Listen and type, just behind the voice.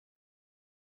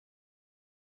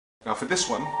Now for this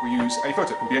one, we use a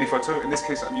photo. It can be any photo. In this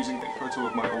case, I'm using a photo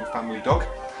of my old family dog.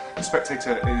 The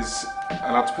spectator is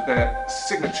allowed to put their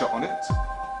signature on it,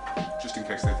 just in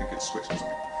case they think it's switched or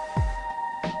something.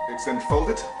 It's then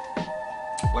folded,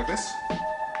 like this,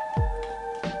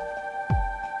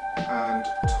 and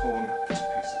torn to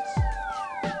pieces.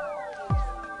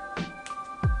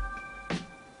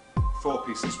 4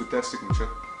 pieces with their signature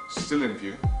still in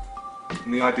view.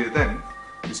 And the idea then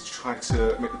is to try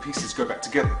to make the pieces go back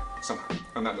together somehow.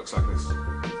 And that looks like this. See the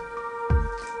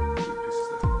pieces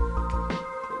there?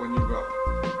 But when you rub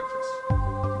like this,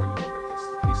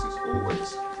 the pieces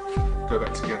always go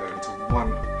back together into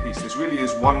one piece. This really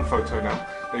is one photo now.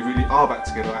 They really are back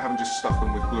together. I haven't just stuck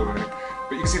them with glue or anything.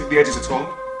 But you can see that the edges are torn.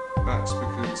 That's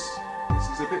because this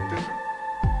is a bit different.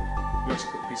 You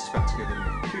actually put the pieces back together in a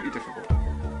completely different order.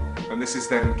 And this is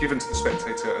then given to the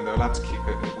spectator and they're allowed to keep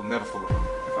it and it will never fall apart.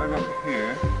 If I rub it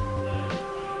here,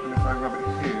 and if I rub it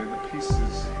here, the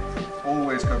pieces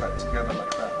always go back together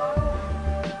like that.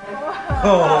 Wow.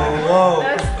 Oh, whoa!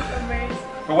 That's amazing.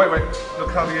 But wait,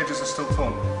 look how the edges are still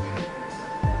torn.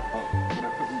 When I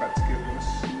put them back together in a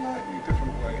slightly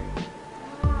different way,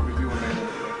 with your name on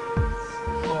it there.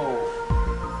 Oh,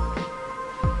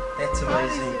 that's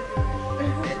amazing.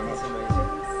 That's amazing.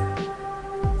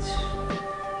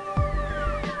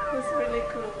 That's really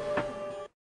cool.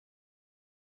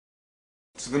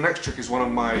 So the next trick is one of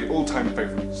my all-time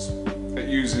favourites. It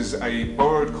uses a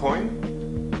borrowed coin.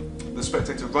 The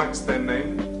spectator writes their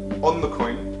name on the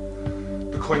coin.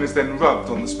 The coin is then rubbed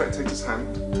on the spectator's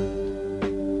hand.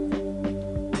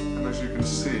 And as you can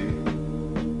see,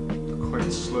 the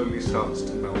coin slowly starts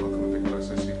to melt. I'll come a bit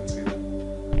closer so you can see that.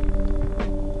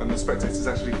 And the spectators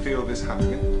actually feel this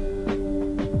happening.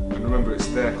 And remember, it's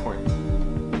their coin.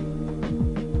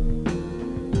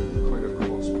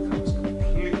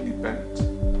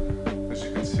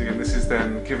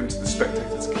 Then given to the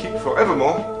spectator to keep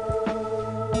forevermore,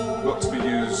 not to be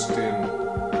used in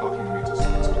parking meters.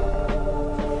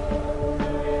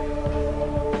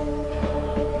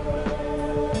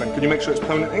 And can you make sure it's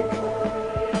permanent ink?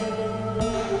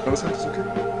 Other side is okay.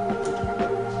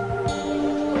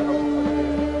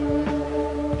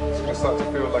 It's going to start to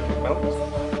feel like it melts.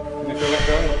 Can you feel that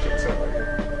going? I'll check this out right here.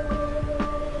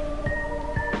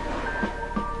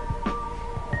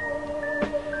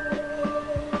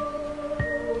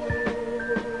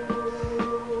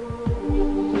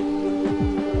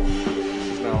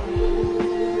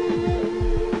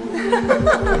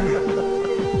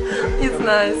 It's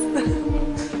nice.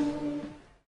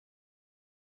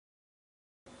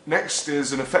 Next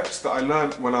is an effect that I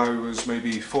learned when I was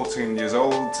maybe 14 years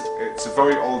old. It's a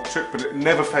very old trick, but it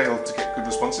never failed to get good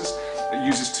responses. It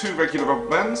uses 2 regular rubber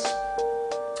bands.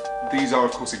 These are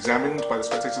of course examined by the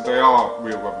spectator. They are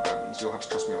real rubber bands, you'll have to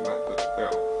trust me on that, but they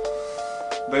are.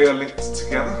 They are linked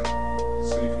together,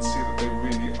 so you can see that they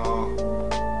really are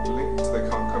linked. They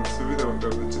can't come through, they won't go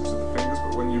over the tips of the fingers,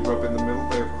 but when you rub in the middle,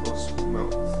 they of course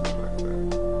melt back there.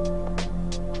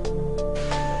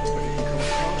 So you can come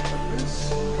apart like this.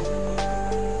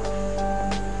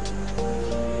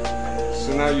 So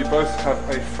now you both have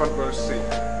a front row seat.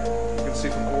 You can see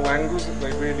from all angles that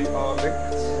they really are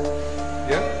linked.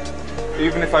 Yeah?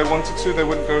 Even if I wanted to, they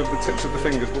wouldn't go over the tips of the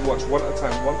fingers, but watch, one at a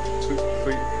time. 1, 2,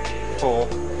 3, 4.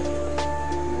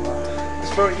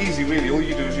 It's very easy really, all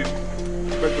you do is you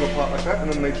break them apart like that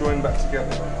and then they join back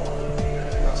together.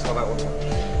 That's how that one works.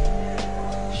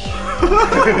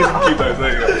 Keep those,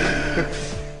 there you go.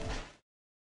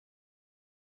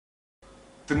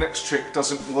 The next trick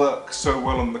doesn't work so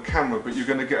well on the camera, but you're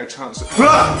going to get a chance at...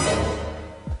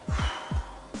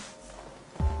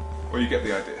 Well, you get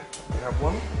the idea. You have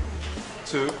 1,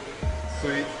 2,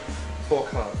 3, 4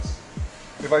 cards.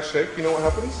 If I shake, you know what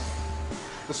happens?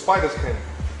 The spiders came.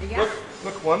 Yeah.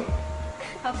 Look, 1,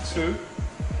 2,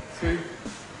 3,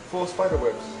 4 spider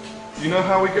webs. You know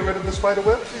how we get rid of the spider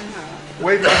webs?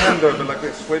 Wave your hand over like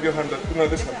this. Wave your hand over. No,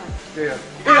 this hand. Yeah.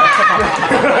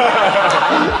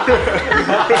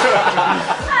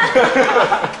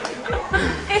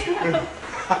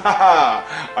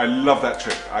 I love that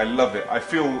trick. I love it. I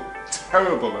feel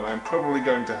terrible and I'm probably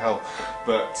going to hell,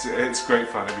 but it's great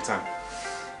fun every time.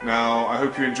 Now, I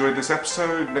hope you enjoyed this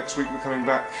episode. Next week we're coming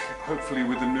back, hopefully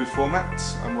with a new format.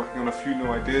 I'm working on a few new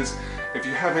ideas. If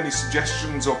you have any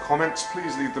suggestions or comments,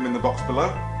 please leave them in the box below.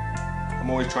 I'm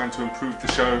always trying to improve the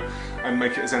show and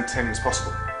make it as entertaining as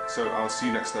possible. So I'll see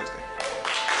you next Thursday.